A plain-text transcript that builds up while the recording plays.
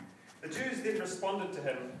Jews then responded to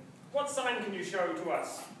him, "What sign can you show to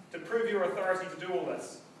us to prove your authority to do all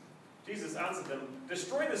this?" Jesus answered them,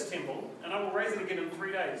 "Destroy this temple, and I will raise it again in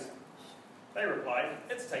 3 days." They replied,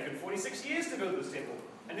 "It's taken 46 years to build this temple,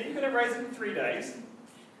 and are you going to raise it in 3 days?"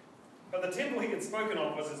 But the temple he had spoken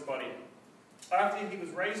of was his body. After he was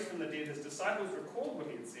raised from the dead, his disciples recalled what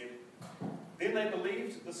he had said. Then they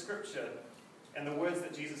believed the scripture and the words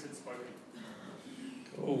that Jesus had spoken.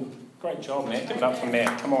 Cool. Great job, Matt. Give it up for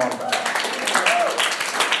Matt. Come on. You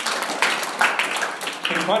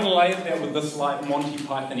can kind of lay it there with this like Monty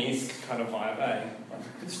Python-esque kind of vibe, eh?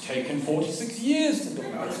 It's taken 46 years to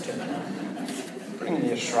build this temple. Bring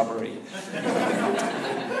me a shrubbery.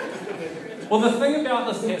 Well, the thing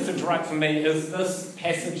about this passage, right, for me, is this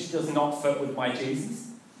passage does not fit with my Jesus.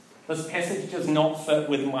 This passage does not fit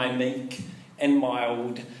with my meek and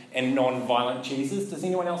mild and non-violent Jesus. Does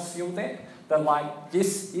anyone else feel that? That like,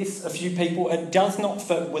 yes, a few people, it does not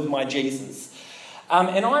fit with my Jesus.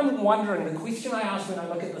 And I'm wondering, the question I ask when I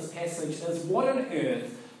look at this passage is, what on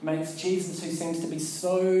earth makes Jesus, who seems to be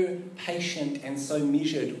so patient and so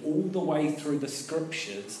measured all the way through the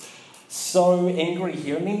scriptures, so angry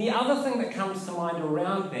here? And then the other thing that comes to mind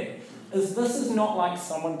around that is this is not like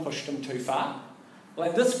someone pushed him too far.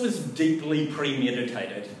 Like, this was deeply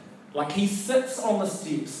premeditated. Like, he sits on the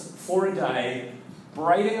steps for a day,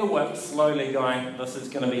 braiding a whip, slowly going, "This is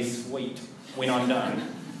going to be sweet when I'm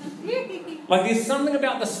done." Like, there's something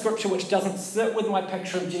about the scripture which doesn't sit with my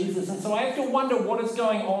picture of Jesus. And so I have to wonder what is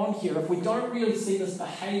going on here. If we don't really see this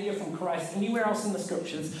behaviour from Christ anywhere else in the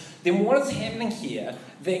scriptures, then what is happening here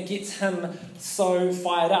that gets him so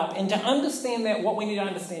fired up? And to understand that, what we need to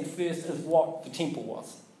understand first is what the temple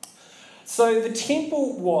was. So the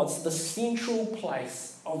temple was the central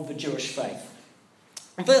place of the Jewish faith.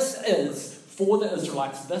 This is, for the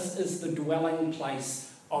Israelites, this is the dwelling place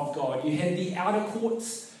of God. You had the outer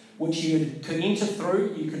courts, which you could enter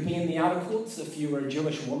through. You could be in the outer courts if you were a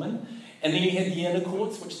Jewish woman. And then you had the inner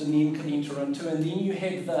courts, which the men could enter into. And then you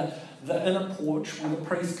had the inner porch, where the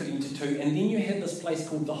priest could enter to. And then you had this place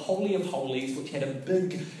called the Holy of Holies, which had a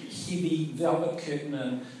big, heavy velvet curtain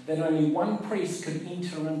in that only one priest could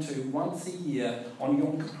enter into once a year on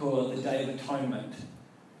Yom Kippur, the Day of Atonement,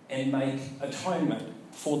 and make atonement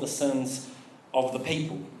for the sins of the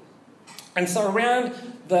people. And so around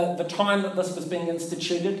the time that this was being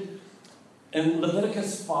instituted, in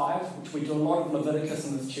Leviticus 5, which we do a lot of Leviticus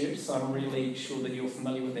in this church, so I'm really sure that you're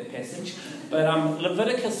familiar with that passage. But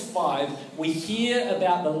Leviticus 5, we hear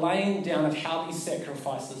about the laying down of how these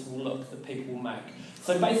sacrifices will look that people will make.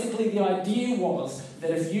 So basically the idea was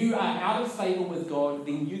that if you are out of favour with God,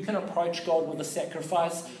 then you can approach God with a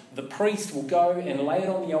sacrifice. The priest will go and lay it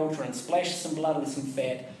on the altar and splash some blood and some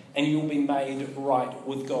fat, and you'll be made right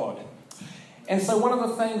with God. And so one of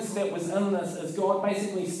the things that was in this is God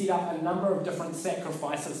basically set up a number of different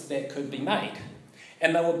sacrifices that could be made.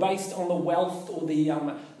 And they were based on the wealth or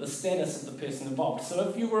the status of the person involved. So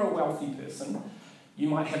if you were a wealthy person, you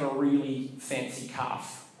might have a really fancy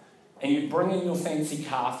calf. And you'd bring in your fancy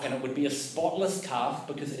calf, and it would be a spotless calf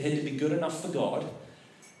because it had to be good enough for God.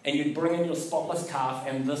 And you'd bring in your spotless calf,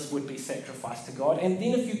 and this would be sacrificed to God. And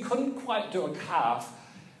then if you couldn't quite do a calf,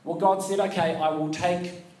 well, God said, okay, I will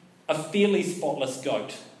take a fairly spotless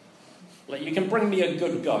goat. Like, you can bring me a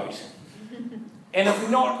good goat. And if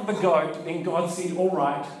not the goat, then God said, all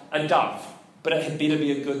right, a dove. But it had better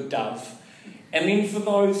be a good dove. And then for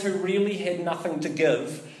those who really had nothing to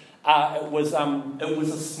give, it was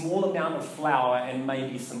a small amount of flour and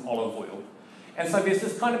maybe some olive oil. And so there's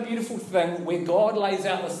this kind of beautiful thing where God lays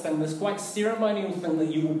out this thing, this quite ceremonial thing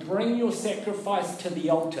that you will bring your sacrifice to the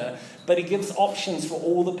altar, but he gives options for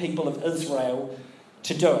all the people of Israel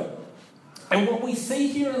to do it. And what we see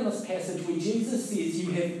here in this passage where Jesus says,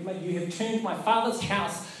 you have turned my Father's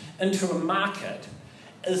house into a market,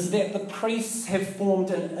 is that the priests have formed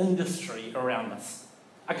an industry around this.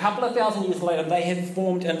 A couple of thousand years later, they have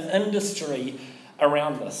formed an industry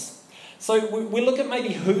around this. So we look at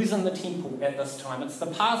maybe who's in the temple at this time. It's the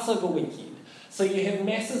Passover weekend. So you have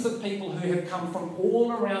masses of people who have come from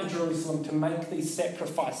all around Jerusalem to make these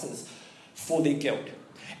sacrifices for their guilt.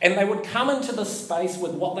 And they would come into this space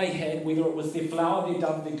with what they had, whether it was their flour, their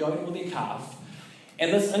dove, their goat, or their calf.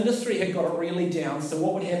 And this industry had got it really down. So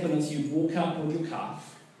what would happen is you'd walk up with your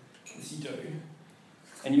calf, as you do,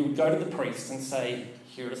 and you would go to the priest and say,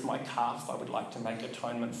 here is my calf, I would like to make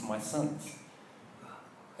atonement for my sins.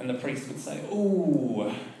 And the priest would say,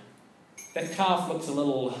 ooh, that calf looks a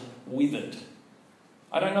little withered.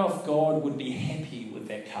 I don't know if God would be happy with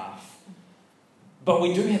that calf. But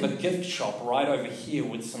we do have a gift shop right over here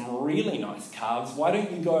with some really nice calves. Why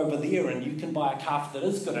don't you go over there and you can buy a calf that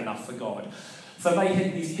is good enough for God? So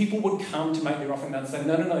these people would come to make their offering. They'd say,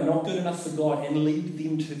 no, not good enough for God, and lead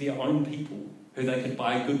them to their own people who they could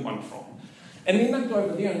buy a good one from. And then they'd go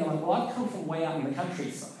over there and they're like, well, I've come from way out in the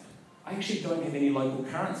countryside. I actually don't have any local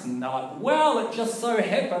currency. And they're like, well, it just so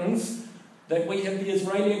happens that we have the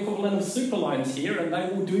Israeli equivalent of Superlines here, and they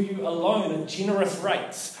will do you a loan at generous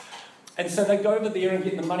rates. And so they go over there and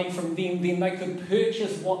get the money from them. Then they could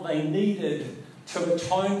purchase what they needed to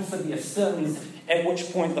atone for their sins, at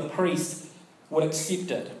which point the priest would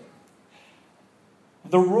accept it.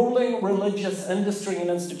 The ruling religious industry and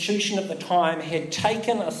institution of the time had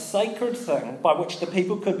taken a sacred thing by which the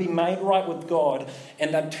people could be made right with God,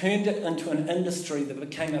 and they'd turned it into an industry that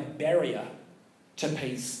became a barrier to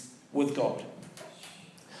peace with God.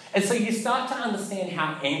 And so you start to understand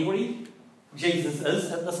how angry Jesus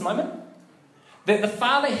is at this moment. That the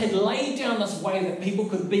Father had laid down this way that people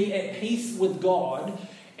could be at peace with God,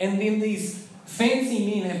 and then these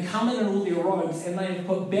fancy men have come in all their robes and they have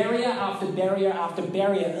put barrier after barrier after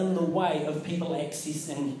barrier in the way of people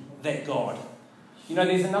accessing that God. You know,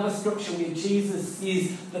 there's another scripture where Jesus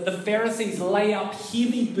says that the Pharisees lay up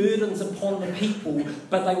heavy burdens upon the people,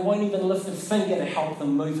 but they won't even lift a finger to help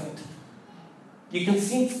them move it. You can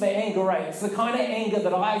sense the anger, right? It's the kind of anger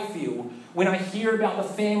that I feel when I hear about the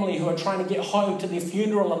family who are trying to get home to their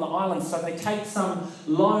funeral on the island, so they take some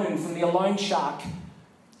loan from their loan shark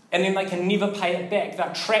and then they can never pay it back.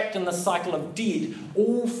 They're trapped in the cycle of debt,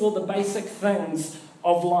 all for the basic things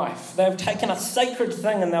of life. They've taken a sacred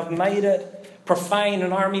thing and they've made it profane.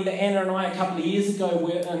 And I remember Anna and I a couple of years ago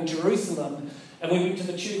were in Jerusalem and we went to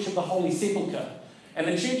the Church of the Holy Sepulchre. And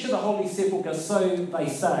the Church of the Holy Sepulchre, so they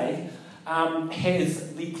say,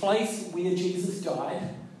 has the place where Jesus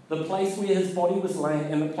died, the place where his body was laid,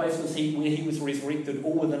 and the place where he was resurrected,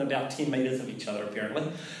 all within about 10 metres of each other, apparently.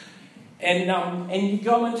 And you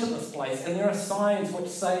go into this place, and there are signs which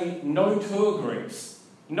say no tour groups,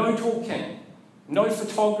 no talking, no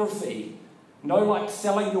photography, no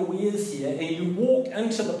selling your wares here. And you walk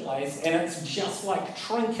into the place, and it's just like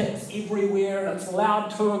trinkets everywhere, and it's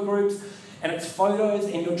loud tour groups, and it's photos,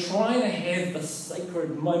 and you're trying to have this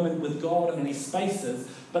sacred moment with God in these spaces,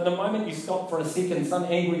 but the moment you stop for a second, some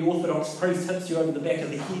angry Orthodox priest hits you over the back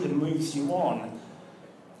of the head and moves you on.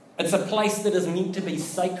 It's a place that is meant to be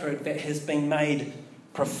sacred that has been made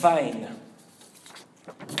profane.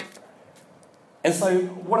 And so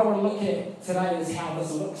what I want to look at today is how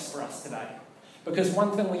this looks for us today. Because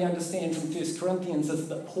one thing we understand from 1 Corinthians is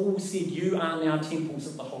that Paul said, you are now temples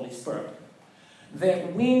of the Holy Spirit.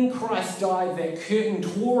 That when Christ died, that curtain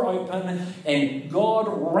tore open and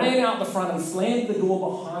God ran out the front and slammed the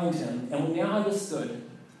door behind him. And we now understood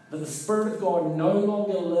that the Spirit of God no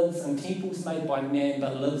longer lives in temples made by man,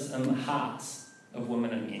 but lives in the hearts of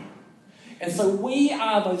women and men. And so we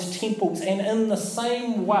are those temples, and in the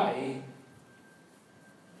same way,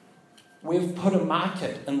 we've put a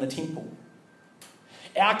market in the temple.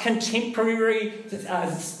 Our contemporary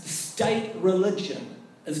state religion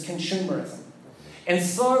is consumerism. And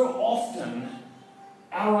so often,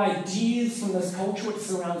 our ideas from this culture which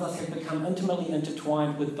surrounds us have become intimately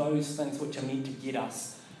intertwined with those things which are meant to get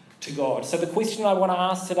us to God. So the question I want to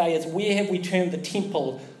ask today is, where have we turned the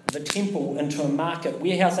temple into a market?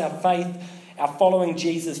 Where has our faith, our following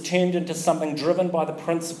Jesus, turned into something driven by the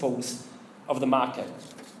principles of the market?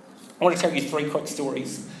 I want to tell you 3 quick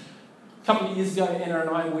stories. A couple of years ago, Anna and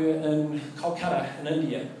I were in Kolkata in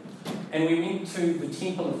India, and we went to the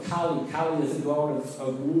temple of Kali. Kali is a god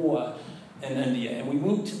of war in India, and we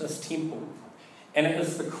went to this temple. And it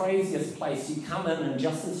is the craziest place. You come in, and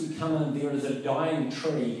just as you come in, there is a dying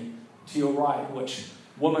tree to your right, which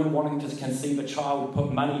women wanting to conceive a child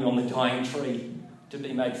put money on the dying tree to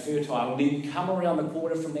be made fertile. And then you come around the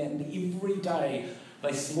corner from that, and every day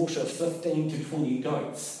they slaughter 15 to 20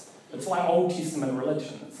 goats. It's like Old Testament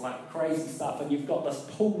religion. It's like crazy stuff. And you've got this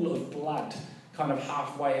pool of blood kind of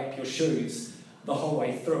halfway up your shoes the whole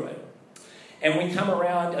way through it. And we come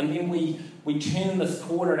around, and then we turn this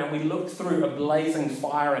corner and we look through a blazing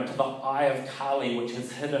fire into the eye of Kali, which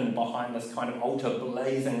is hidden behind this kind of altar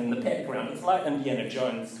blazing in the background. It's like Indiana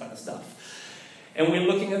Jones kind of stuff. And we're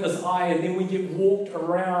looking at this eye, and then we get walked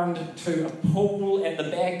around to a pool at the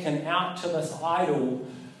back and out to this idol.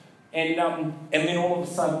 And then all of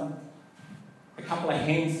a sudden, a couple of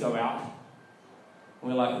hands go out.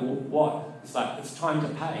 And we're like, well, what? It's like, it's time to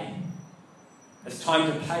pay. It's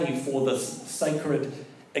time to pay for this sacred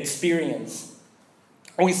experience.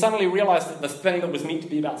 And we suddenly realised that the thing that was meant to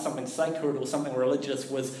be about something sacred or something religious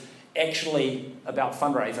was actually about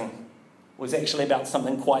fundraising. Was actually about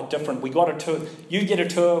something quite different. We got a tour. You get a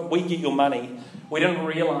tour, we get your money. We didn't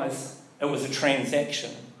realise it was a transaction.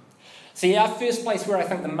 See, our first place where I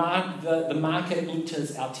think the market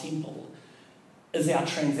enters our temple is our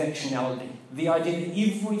transactionality. The idea that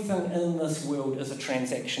everything in this world is a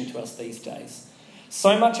transaction to us these days.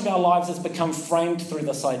 So much of our lives has become framed through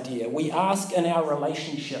this idea. We ask in our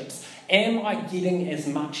relationships, am I getting as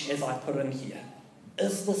much as I put in here?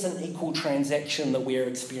 Is this an equal transaction that we're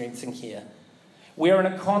experiencing here? We're in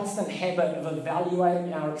a constant habit of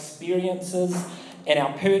evaluating our experiences and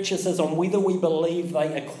our purchases on whether we believe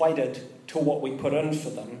they equated to what we put in for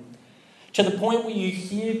them. To the point where you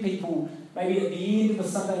hear people, maybe at the end of a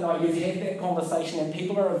Sunday night, you've had that conversation and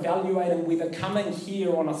people are evaluating whether coming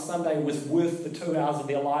here on a Sunday was worth the 2 hours of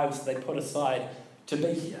their lives they put aside to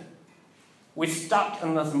be here. We're stuck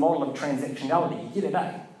in this model of transactionality, you get it,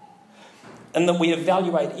 eh? And that we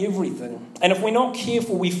evaluate everything. And if we're not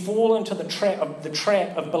careful, we fall into the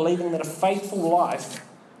trap of believing that a faithful life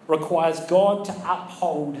requires God to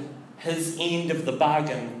uphold his end of the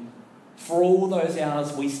bargain for all those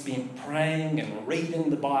hours we spent praying and reading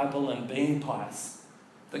the Bible and being pious.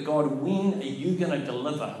 That God, when are you going to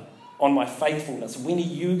deliver on my faithfulness? When are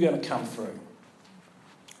you going to come through?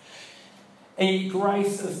 And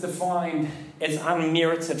grace is defined as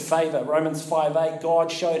unmerited favour. Romans 5:8,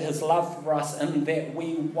 God showed his love for us in that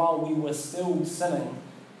while we were still sinning,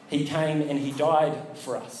 he came and he died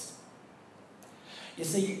for us. You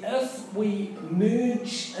see, if we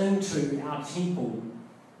merge into our temple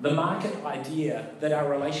the market idea that our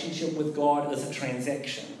relationship with God is a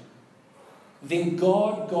transaction, then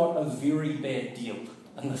God got a very bad deal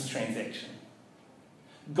in this transaction.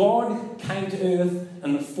 God came to earth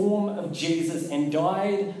in the form of Jesus and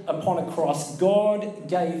died upon a cross. God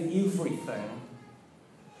gave everything.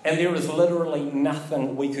 And there is literally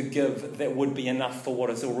nothing we could give that would be enough for what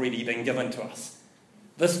has already been given to us.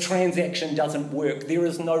 This transaction doesn't work. There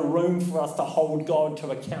is no room for us to hold God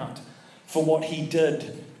to account for what he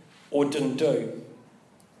did or didn't do.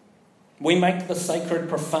 We make the sacred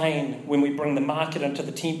profane when we bring the market into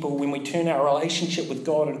the temple, when we turn our relationship with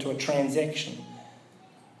God into a transaction,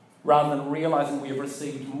 rather than realising we have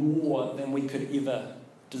received more than we could ever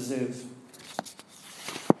deserve.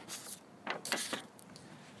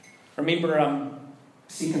 Remember,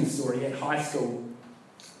 second story, at high school,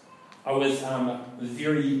 I was a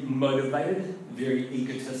very motivated, very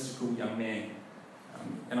egotistical young man,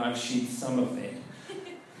 and I've shared some of that.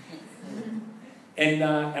 And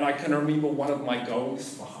I can remember one of my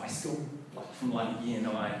goals for high school, from year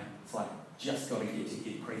 9, it's just got to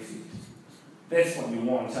get prefect. That's what you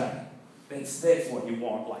want, eh? That's what you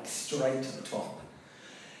want, straight to the top.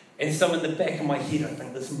 And so in the back of my head, I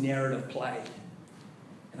think this narrative played.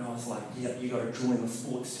 And I was like, yeah, you got to join the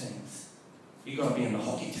sports teams. You got to be in the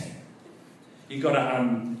hockey team. You got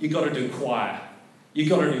to do choir. You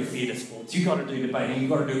got to do theatre sports. You got to do debating. You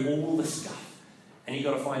got to do all the stuff. And you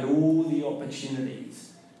got to find all the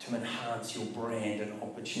opportunities to enhance your brand and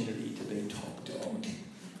opportunity to be top dog.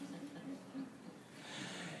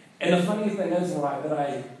 And the funny thing is,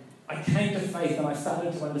 that I came to faith and I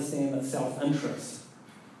started to understand that self-interest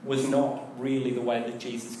was not really the way that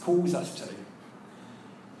Jesus calls us to.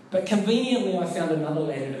 But conveniently, I found another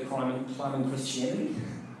ladder to climbing Christianity.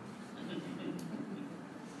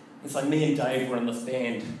 It's like me and Dave were in this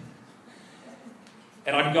band.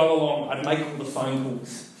 And I'd go along, I'd make all the phone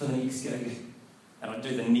calls for the next gig. And I'd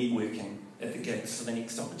do the networking at the gigs for the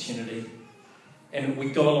next opportunity. And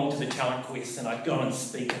we'd go along to the talent quest and I'd go and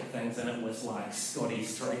speak at things and it was like Scotty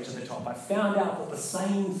straight to the top. I found out that the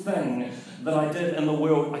same thing that I did in the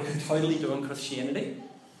world, I could totally do in Christianity.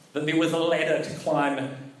 That there was a ladder to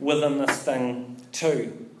climb within this thing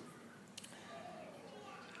too.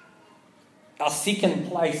 Our second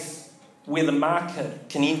place where the market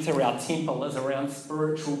can enter our temple is around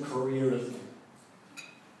spiritual careerism.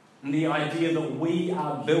 And the idea that we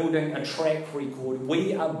are building a track record,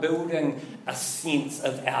 we are building a sense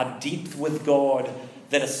of our depth with God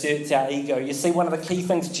that asserts our ego. You see, one of the key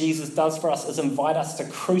things Jesus does for us is invite us to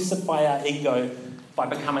crucify our ego by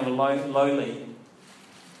becoming lowly.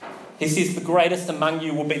 He says, the greatest among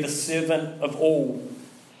you will be the servant of all.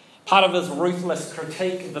 Part of his ruthless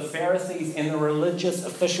critique of the Pharisees and the religious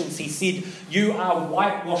officials, he said, you are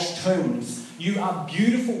whitewashed tombs. You are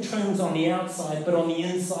beautiful tombs on the outside, but on the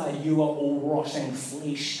inside you are all rotting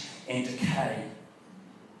flesh and decay.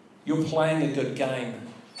 You're playing a good game.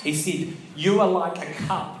 He said, you are like a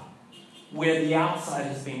cup where the outside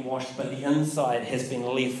has been washed, but the inside has been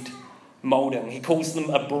left moulding. He calls them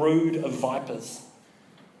a brood of vipers.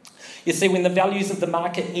 You see, when the values of the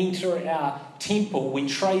market enter our temple, we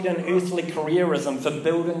trade in earthly careerism for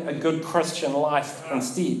building a good Christian life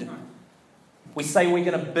instead. We say we're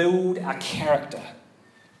going to build our character.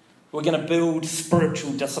 We're going to build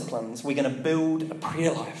spiritual disciplines. We're going to build a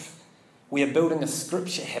prayer life. We are building a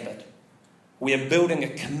scripture habit. We are building a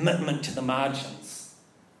commitment to the margins.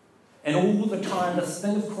 And all the time, this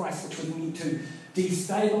thing of Christ, which we need to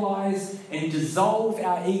destabilise and dissolve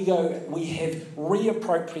our ego, we have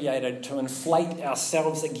reappropriated to inflate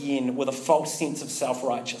ourselves again with a false sense of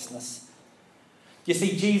self-righteousness. You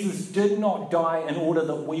see, Jesus did not die in order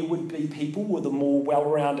that we would be people with a more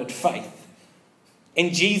well-rounded faith.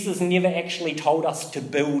 And Jesus never actually told us to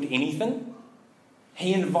build anything.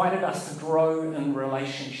 He invited us to grow in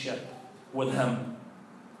relationship with him.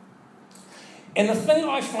 And the thing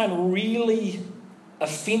I find really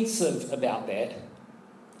offensive about that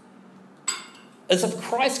is if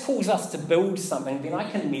Christ calls us to build something, then I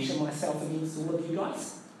can measure myself against all of you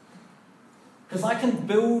guys. Because I can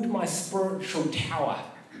build my spiritual tower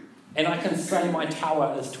and I can say my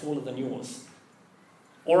tower is taller than yours.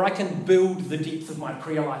 Or I can build the depth of my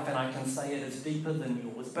prayer life and I can say it is deeper than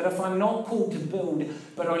yours. But if I'm not called to build,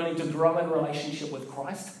 but only to grow in relationship with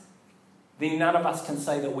Christ, then none of us can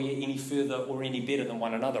say that we are any further or any better than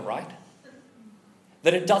one another, right?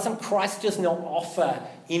 That Christ does not offer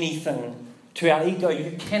anything to our ego.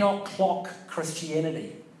 You cannot clock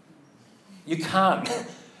Christianity. You can't.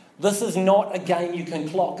 This is not a game you can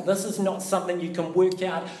clock. This is not something you can work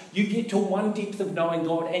out. You get to one depth of knowing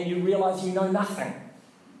God and you realise you know nothing.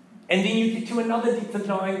 And then you get to another depth of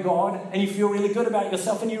knowing God and you feel really good about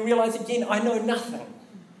yourself and you realise again, I know nothing.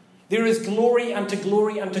 There is glory unto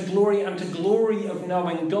glory unto glory unto glory of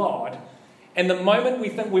knowing God. And the moment we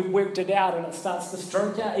think we've worked it out and it starts to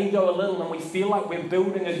stroke our ego a little and we feel like we're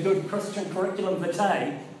building a good Christian curriculum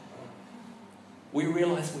vitae, we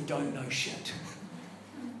realise we don't know shit.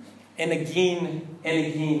 And again and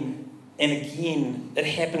again and again it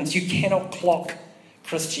happens. You cannot clock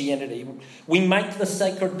Christianity. We make the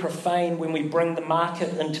sacred profane when we bring the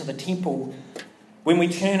market into the temple, when we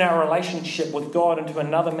turn our relationship with God into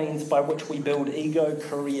another means by which we build ego,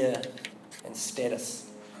 career, and status.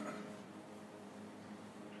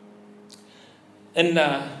 In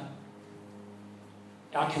our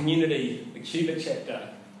community, the Cuba chapter,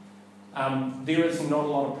 there is not a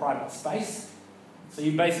lot of private space. So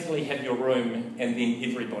you basically have your room and then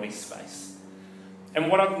everybody's space. And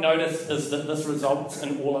what I've noticed is that this results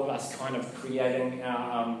in all of us kind of creating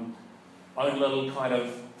our own little kind of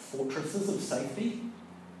fortresses of safety.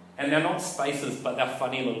 And they're not spaces, but they're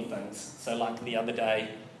funny little things. So like the other day,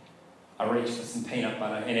 I reached for some peanut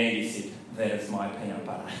butter and Andy said, "That is my peanut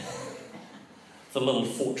butter." It's a little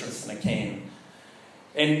fortress in a can.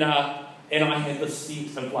 And I had this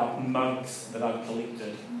set of like mugs that I've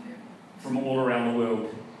collected from all around the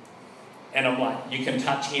world. And I'm like, you can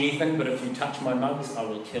touch anything, but if you touch my mugs, I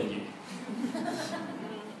will kill you.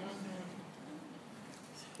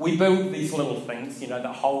 We build these little things, that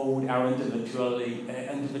hold our individuality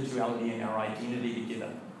and our identity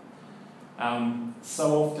together.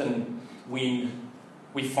 So often when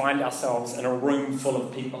we find ourselves in a room full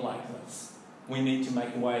of people like this, we need to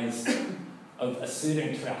make ways of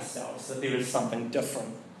asserting to ourselves that there is something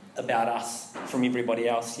different about us from everybody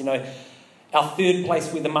else. Our third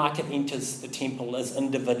place where the market enters the temple is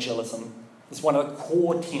individualism. It's one of the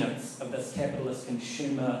core tenets of this capitalist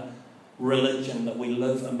consumer religion that we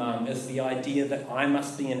live among, is the idea that I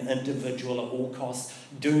must be an individual at all costs.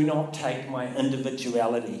 Do not take my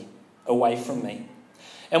individuality away from me.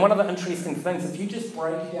 And one of the interesting things, if you just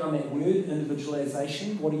break down that word,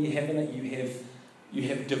 individualization, what do you have in it? You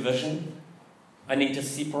have division. I need to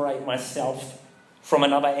separate myself from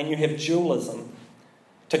another. And you have dualism.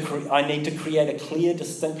 I need to create a clear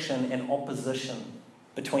distinction and opposition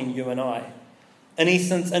between you and I. In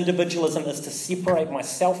essence, individualism is to separate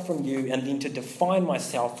myself from you and then to define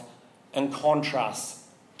myself in contrast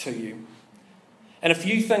to you. And a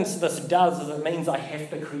few things this does is it means I have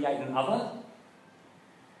to create an other.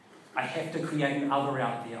 I have to create an other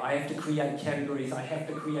out there. I have to create categories. I have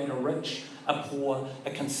to create a rich, a poor,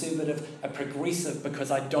 a conservative, a progressive, because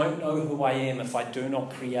I don't know who I am if I do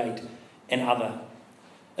not create an other.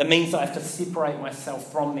 It means I have to separate myself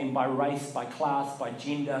from them by race, by class, by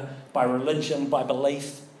gender, by religion, by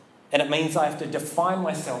belief. And it means I have to define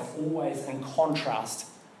myself always in contrast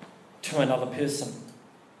to another person.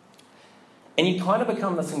 And you kind of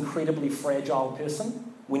become this incredibly fragile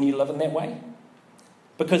person when you live in that way.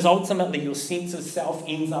 Because ultimately your sense of self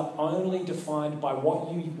ends up only defined by what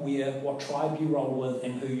you wear, what tribe you roll with,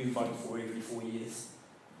 and who you vote for every 4 years.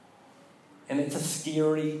 And it's a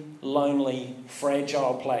scary, lonely,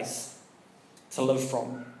 fragile place to live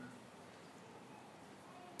from.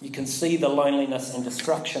 You can see the loneliness and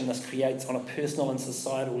destruction this creates on a personal and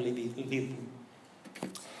societal level.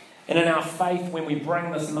 And in our faith, when we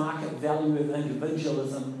bring this market value of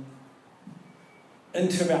individualism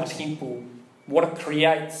into our temple, what it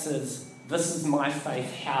creates is, this is my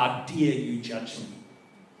faith, how dare you judge me?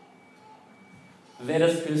 That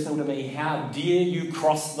is personal to me. How dare you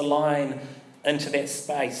cross the line into that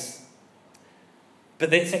space? But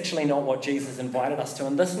that's actually not what Jesus invited us to.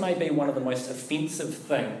 And this may be one of the most offensive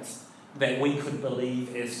things that we could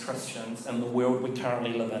believe as Christians in the world we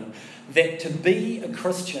currently live in. That to be a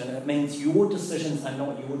Christian, it means your decisions are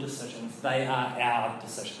not your decisions. They are our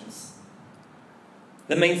decisions.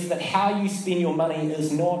 That means that how you spend your money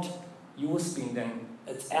is not your spending,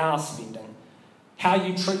 it's our spending. How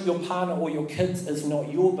you treat your partner or your kids is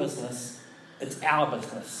not your business, it's our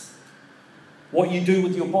business. What you do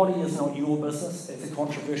with your body is not your business. That's a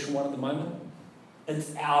controversial one at the moment.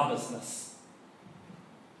 It's our business.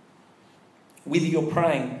 Whether you're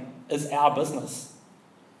praying is our business.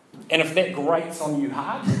 And if that grates on you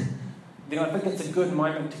hard, then I think it's a good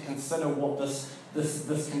moment to consider what this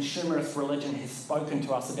consumerist religion has spoken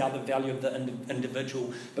to us about the value of the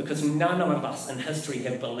individual, because none of us in history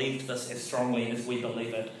have believed this as strongly as we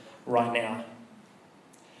believe it right now.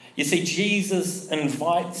 You see, Jesus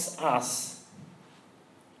invites us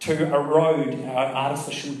to erode our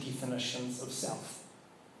artificial definitions of self.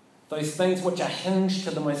 Those things which are hinged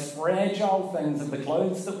to the most fragile things of the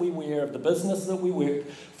clothes that we wear, of the business that we work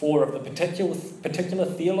for, of the particular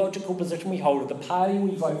theological position we hold, of the party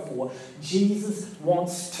we vote for. Jesus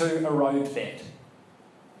wants to erode that.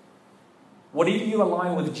 Whatever you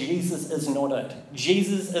align with Jesus is not it.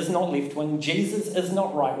 Jesus is not left-wing. Jesus is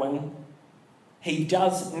not right-wing. He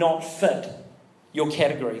does not fit your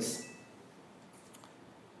categories.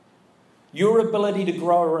 Your ability to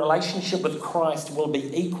grow a relationship with Christ will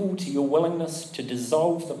be equal to your willingness to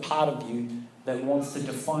dissolve the part of you that wants to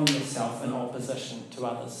define yourself in opposition to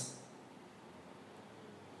others.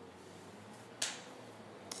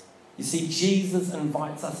 You see, Jesus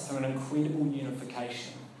invites us to an incredible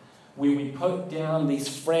unification where we put down these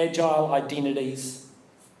fragile identities,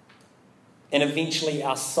 and eventually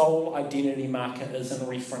our sole identity marker is in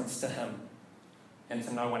reference to Him and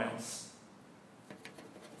to no one else.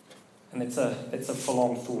 And that's a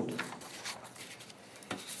full-on thought.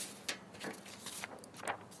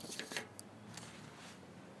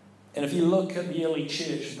 And if you look at the early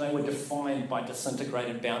church, they were defined by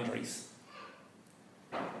disintegrated boundaries.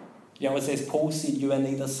 You know, as Paul said, you are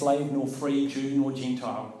neither slave nor free, Jew nor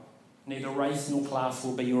Gentile. Neither race nor class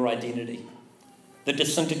will be your identity. The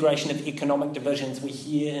disintegration of economic divisions, we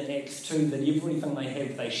hear in Acts 2 that everything they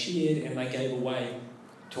have they shared and they gave away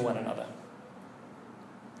to one another.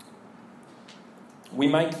 We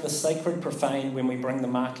make the sacred profane when we bring the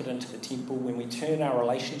market into the temple, when we turn our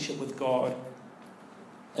relationship with God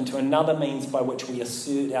into another means by which we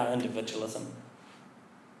assert our individualism.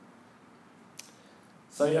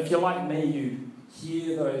 So if you're like me, you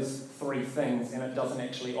hear those three things and it doesn't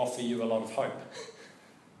actually offer you a lot of hope.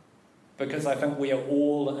 Because I think we are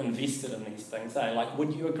all invested in these things. Like,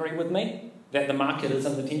 would you agree with me that the market is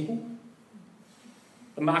in the temple?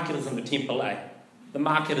 The market is in the temple, The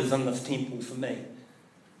market is in this temple for me.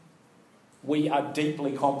 We are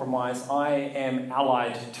deeply compromised. I am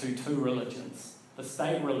allied to two religions, the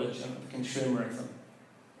state religion of consumerism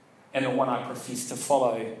and the one I profess to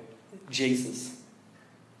follow, Jesus.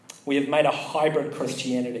 We have made a hybrid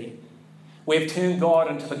Christianity. We have turned God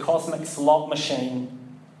into the cosmic slot machine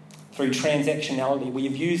through transactionality. We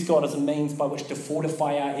have used God as a means by which to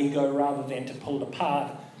fortify our ego rather than to pull it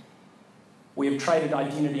apart. We have traded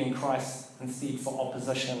identity in Christ instead for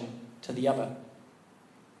opposition to the other.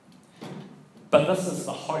 But this is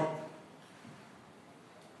the hope,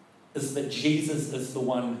 is that Jesus is the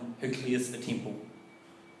one who clears the temple.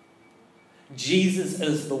 Jesus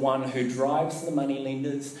is the one who drives the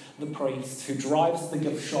moneylenders, the priests, who drives the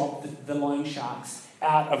gift shop, the loan sharks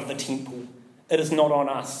out of the temple. It is not on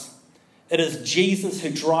us. It is Jesus who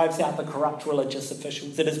drives out the corrupt religious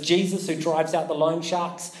officials. It is Jesus who drives out the loan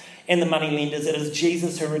sharks and the moneylenders. It is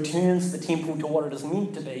Jesus who returns the temple to what it is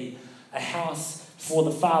meant to be, a house for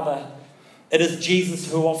the Father. It is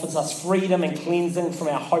Jesus who offers us freedom and cleansing from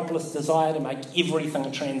our hopeless desire to make everything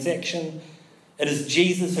a transaction. It is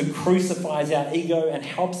Jesus who crucifies our ego and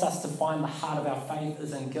helps us to find the heart of our faith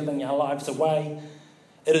is in giving our lives away.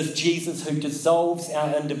 It is Jesus who dissolves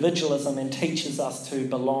our individualism and teaches us to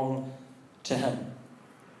belong to Him.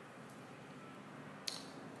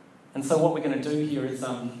 And so what we're going to do here is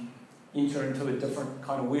enter into a different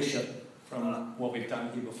kind of worship from what we've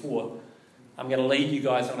done here before. I'm going to lead you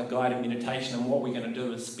guys on a guided meditation, and what we're going to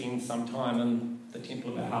do is spend some time in the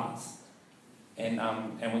temple of our hearts. And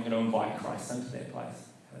we're going to invite Christ into that place.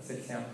 How does that sound?